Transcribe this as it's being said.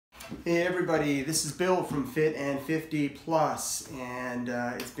Hey everybody, this is Bill from Fit and 50 Plus, and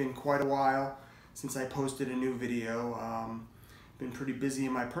it's been quite a while since I posted a new video. Been pretty busy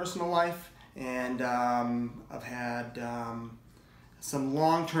in my personal life, and I've had some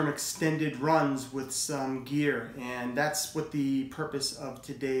long-term extended runs with some gear, and that's what the purpose of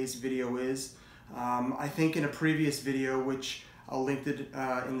today's video is. I think in a previous video, which I'll link it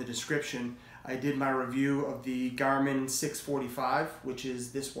in the description, I did my review of the Garmin 645, which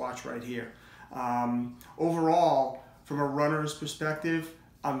is this watch right here. Overall, from a runner's perspective,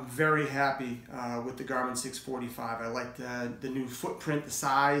 I'm very happy with the Garmin 645. I like the new footprint, the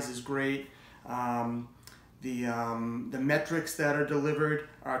size is great. The metrics that are delivered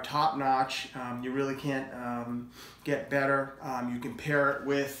are top-notch. You really can't get better. You can pair it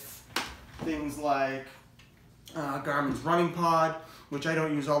with things like Garmin's running pod, which I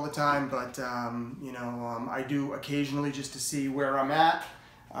don't use all the time, but I do occasionally just to see where I'm at.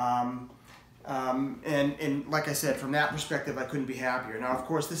 And like I said, from that perspective, I couldn't be happier. Now, of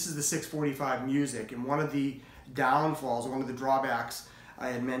course, this is the 645 Music, and one of the downfalls, or one of the drawbacks I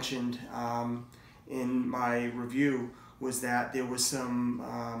had mentioned in my review was that there was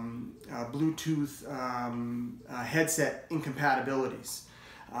some Bluetooth headset incompatibilities.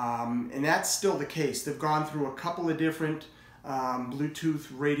 And that's still the case. They've gone through a couple of different Bluetooth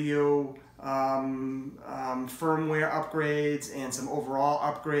radio firmware upgrades and some overall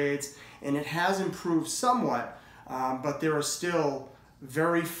upgrades, and it has improved somewhat, but there are still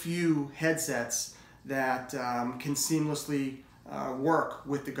very few headsets that can seamlessly work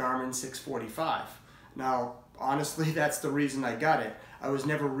with the Garmin 645. Now, honestly, that's the reason I got it. I was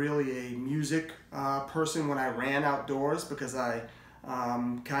never really a music person when I ran outdoors because I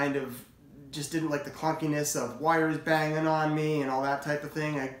kind of just didn't like the clunkiness of wires banging on me and all that type of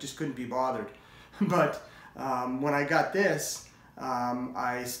thing. I just couldn't be bothered. But when I got this,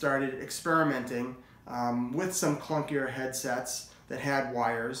 I started experimenting with some clunkier headsets that had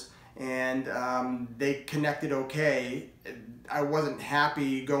wires, and they connected okay. I wasn't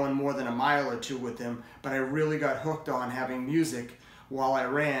happy going more than a mile or two with them, but I really got hooked on having music while I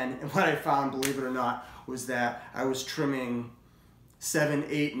ran. And what I found, believe it or not, was that I was trimming 7,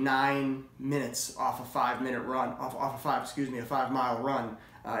 8, 9 minutes off a 5-minute run, a 5-mile run,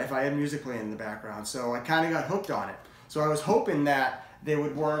 if I had music playing in the background. So I kind of got hooked on it. So I was hoping that they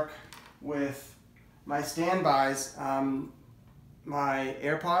would work with my standbys, my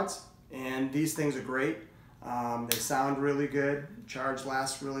AirPods, and these things are great. They sound really good, charge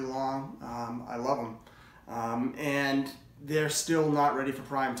lasts really long. I love them. And they're still not ready for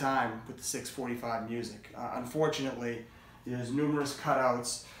prime time with the 645 Music. Unfortunately, there's numerous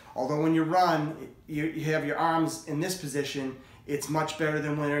cutouts. Although when you run, you have your arms in this position, it's much better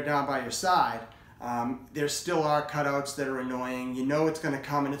than when they're down by your side. There still are cutouts that are annoying. You know it's going to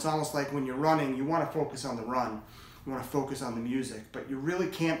come, and it's almost like when you're running, you want to focus on the run. You want to focus on the music, but you really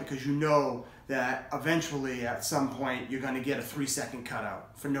can't, because you know that eventually at some point you're going to get a 3-second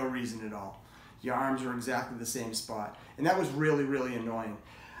cutout for no reason at all. Your arms are exactly the same spot, and that was really, really annoying.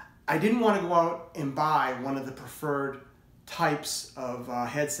 I didn't want to go out and buy one of the preferred types of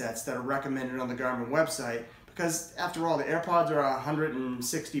headsets that are recommended on the Garmin website, because after all, the AirPods are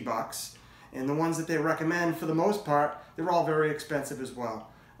 $160, and the ones that they recommend, for the most part, they're all very expensive as well.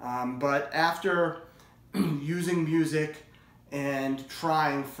 But after using music and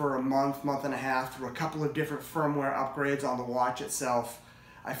trying for a month and a half through a couple of different firmware upgrades on the watch itself,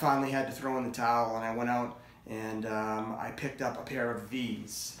 I finally had to throw in the towel, and I went out and I picked up a pair of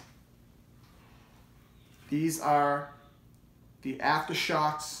these. These are the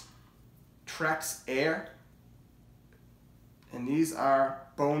Aftershokz Trekz Air, and these are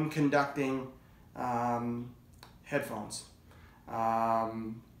bone conducting headphones.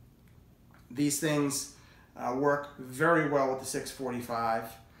 These things work very well with the 645,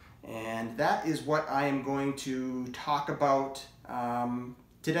 and that is what I am going to talk about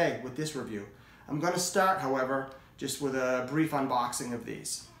today with this review. I'm going to start, however, just with a brief unboxing of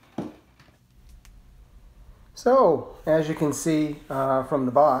these. So, as you can see from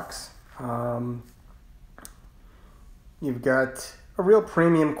the box, you've got a real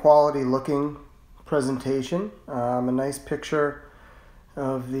premium quality looking presentation, a nice picture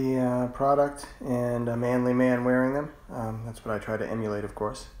of the product and a manly man wearing them. That's what I try to emulate, of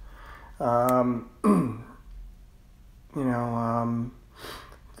course. The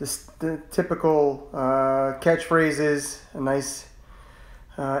typical catchphrases, a nice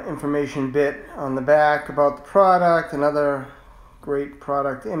information bit on the back about the product, another great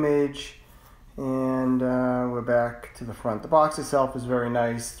product image, and we're back to the front. The box itself is very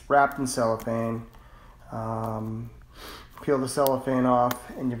nice, wrapped in cellophane. peel the cellophane off,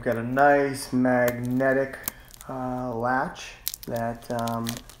 and you've got a nice magnetic latch that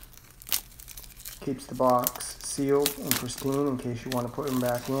keeps the box sealed and pristine in case you want to put them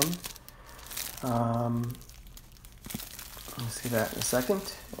back in. You'll see that in a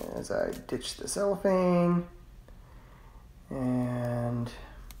second as I ditch the cellophane. And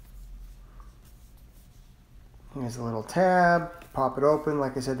here's a little tab. Pop it open.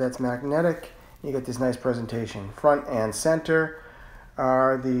 Like I said, that's magnetic. You get this nice presentation. Front and center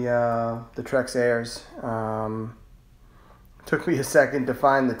are the Trekz Airs. Took me a second to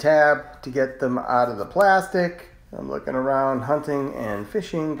find the tab to get them out of the plastic. I'm looking around hunting and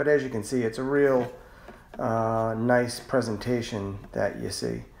fishing, but as you can see, it's a real nice presentation that you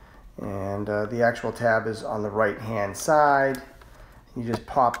see. And the actual tab is on the right hand side. You just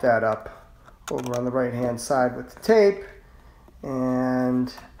pop that up over on the right hand side with the tape,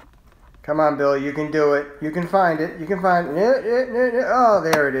 and come on, Bill, you can do it. You can find it. You can find it. Oh,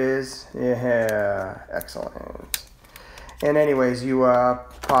 there it is. Yeah, excellent. And anyways, you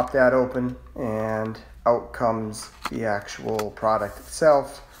pop that open, and out comes the actual product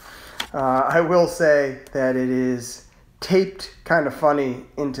itself. I will say that it is taped kind of funny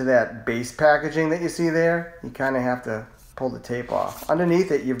into that base packaging that you see there. You kind of have to pull the tape off.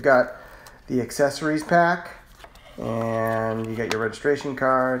 Underneath it, you've got the accessories pack, and you got your registration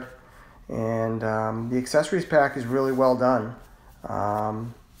card, and the accessories pack is really well done.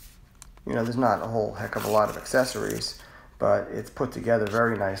 You know, there's not a whole heck of a lot of accessories, but it's put together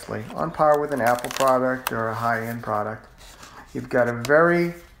very nicely, on par with an Apple product or a high-end product. You've got a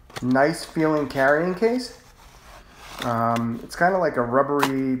very nice feeling carrying case. It's kind of like a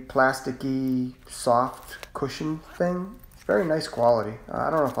rubbery, plasticky, soft cushion thing. It's very nice quality. I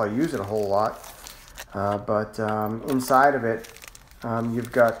don't know if I'll use it a whole lot, but inside of it,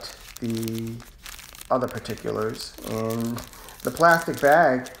 you've got the other particulars, and the plastic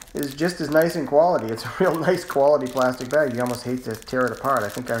bag is just as nice in quality. It's a real nice quality plastic bag. You almost hate to tear it apart. I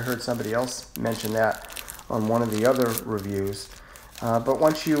think I heard somebody else mention that on one of the other reviews. But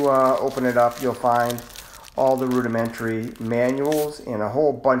once you open it up, you'll find all the rudimentary manuals in a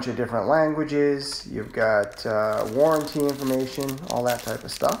whole bunch of different languages. You've got warranty information, all that type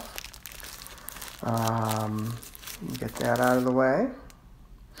of stuff. Get that out of the way.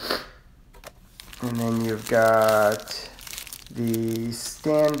 And then you've got the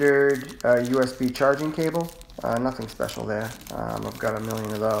standard USB charging cable. Nothing special there. I've got a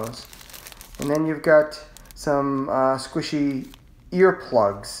million of those. And then you've got some squishy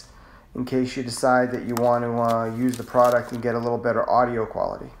earplugs in case you decide that you want to use the product and get a little better audio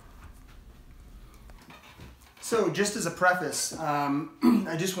quality. So just as a preface,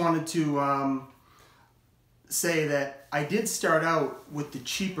 I just wanted to say that I did start out with the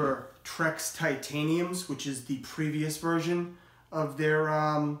cheaper Trekz Titaniums, which is the previous version of their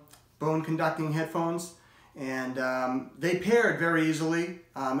bone conducting headphones, and they paired very easily,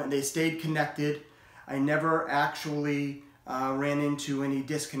 and they stayed connected. I never actually ran into any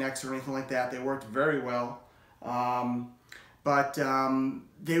disconnects or anything like that. They worked very well, but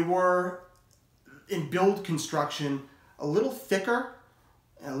they were in build construction a little thicker,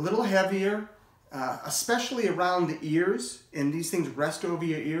 a little heavier, especially around the ears, and these things rest over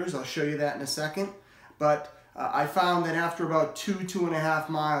your ears. I'll show you that in a second. But I found that after about 2.5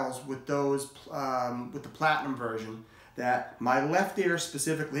 miles with those, with the Platinum version, that my left ear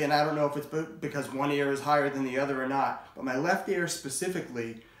specifically, and I don't know if it's because one ear is higher than the other or not, but my left ear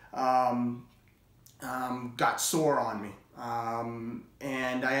specifically got sore on me.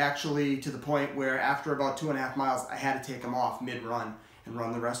 And I actually, to the point where after about 2.5 miles, I had to take them off mid-run and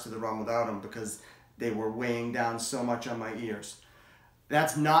run the rest of the run without them because they were weighing down so much on my ears.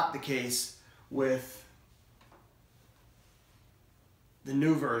 That's not the case with the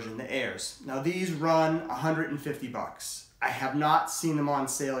new version, the Airs. Now these run $150. I have not seen them on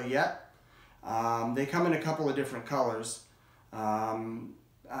sale yet. They come in a couple of different colors. I'm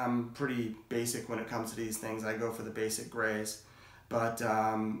pretty basic when it comes to these things. I go for the basic grays. But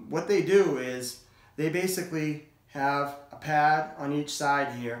what they do is they basically have a pad on each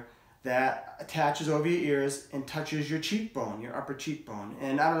side here that attaches over your ears and touches your cheekbone, your upper cheekbone.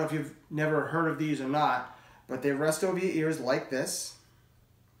 And I don't know if you've never heard of these or not, but they rest over your ears like this.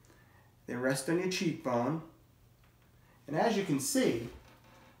 They rest on your cheekbone. And as you can see,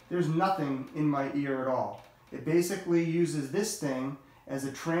 there's nothing in my ear at all. It basically uses this thing as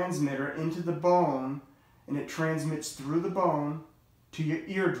a transmitter into the bone, and it transmits through the bone to your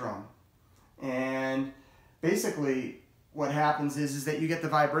eardrum. And basically what happens is that you get the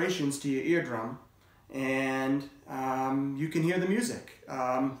vibrations to your eardrum, and you can hear the music.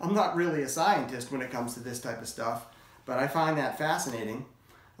 I'm not really a scientist when it comes to this type of stuff, but I find that fascinating.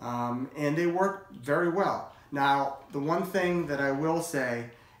 And they work very well. Now, the one thing that I will say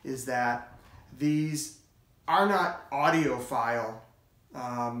is that these are not audiophile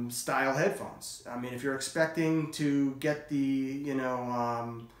style headphones. I mean, if you're expecting to get the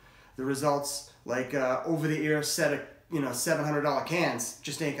the results like over-the-ear set of $700 cans,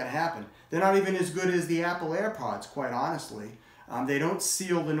 just ain't gonna happen. They're not even as good as the Apple Airpods, quite honestly. They don't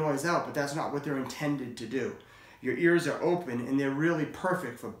seal the noise out, but that's not what they're intended to do. Your ears are open and they're really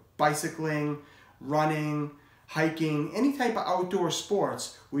perfect for bicycling, running, hiking, any type of outdoor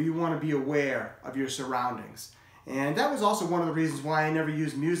sports where you want to be aware of your surroundings. And that was also one of the reasons why I never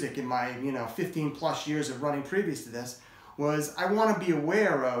used music in my 15 plus years of running previous to this, was I want to be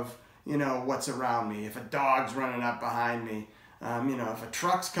aware of what's around me. If a dog's running up behind me, if a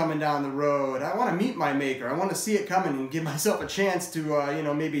truck's coming down the road, I want to meet my maker. I want to see it coming and give myself a chance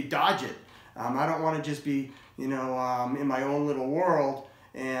to maybe dodge it. I don't want to just be in my own little world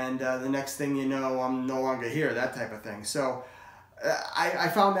and the next thing you know, I'm no longer here, that type of thing. So I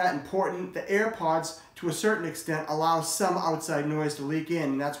found that important. The AirPods, to a certain extent, allow some outside noise to leak in,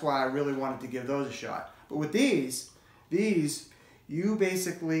 and that's why I really wanted to give those a shot. But with these, you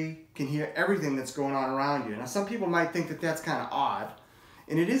basically can hear everything that's going on around you. Now, some people might think that that's kind of odd,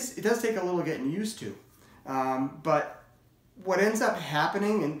 and it does take a little getting used to. But what ends up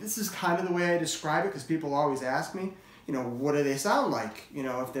happening, and this is kind of the way I describe it, because people always ask me, what do they sound like,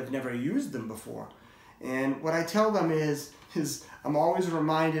 if they've never used them before? And what I tell them is I'm always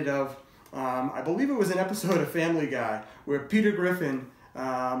reminded of, I believe it was an episode of Family Guy, where Peter Griffin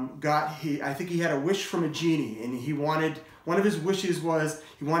I think he had a wish from a genie, and one of his wishes was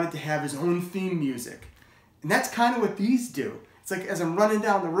he wanted to have his own theme music. And that's kind of what these do. It's like as I'm running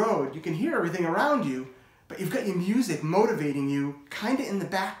down the road, you can hear everything around you, but you've got your music motivating you kind of in the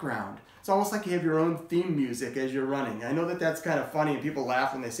background. It's almost like you have your own theme music as you're running. I know that that's kind of funny and people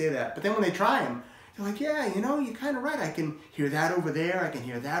laugh when they say that, but then when they try them, they're like, yeah, you're kind of right. I can hear that over there, I can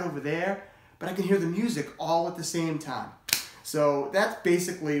hear that over there, but I can hear the music all at the same time. So that's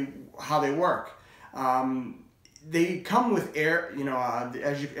basically how they work. They come with air,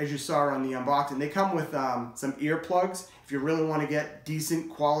 as you saw on the unboxing, they come with some earplugs. If you really want to get decent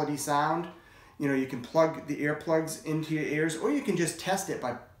quality sound, you can plug the earplugs into your ears, or you can just test it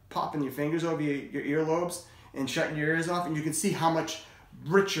by popping your fingers over your earlobes and shutting your ears off, and you can see how much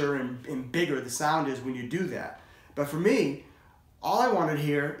richer and bigger the sound is when you do that. But for me, all I wanted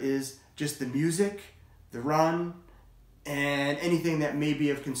here is just the music, the run, and anything that may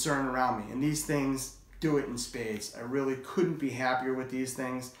be of concern around me. And these things do it in spades. I really couldn't be happier with these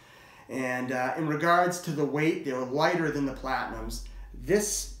things. And in regards to the weight, they're lighter than the Platinums.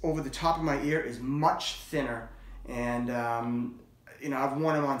 This over the top of my ear is much thinner, and I've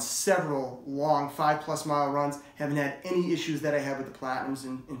worn them on several long 5+ mile runs. Haven't had any issues that I have with the Platinums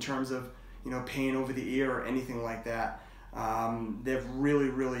in terms of pain over the ear or anything like that. They've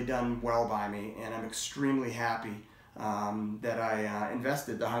really done well by me, and I'm extremely happy that I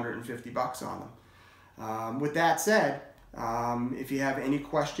invested the $150 on them. With that said, if you have any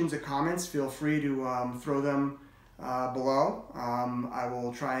questions or comments, feel free to throw them below. I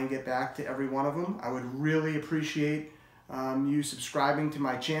will try and get back to every one of them. I would really appreciate you subscribing to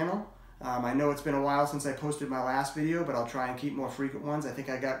my channel. I know it's been a while since I posted my last video, but I'll try and keep more frequent ones. I think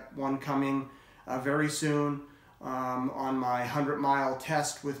I got one coming very soon on my 100-mile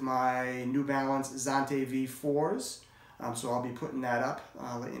test with my New Balance Zante V4s. So I'll be putting that up,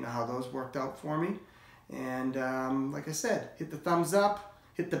 let you know how those worked out for me. And like I said, hit the thumbs up,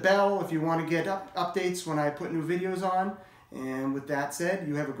 hit the bell if you want to get updates when I put new videos on. And with that said,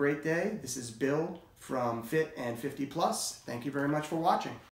 you have a great day. This is Bill from Fit and 50 Plus. Thank you very much for watching.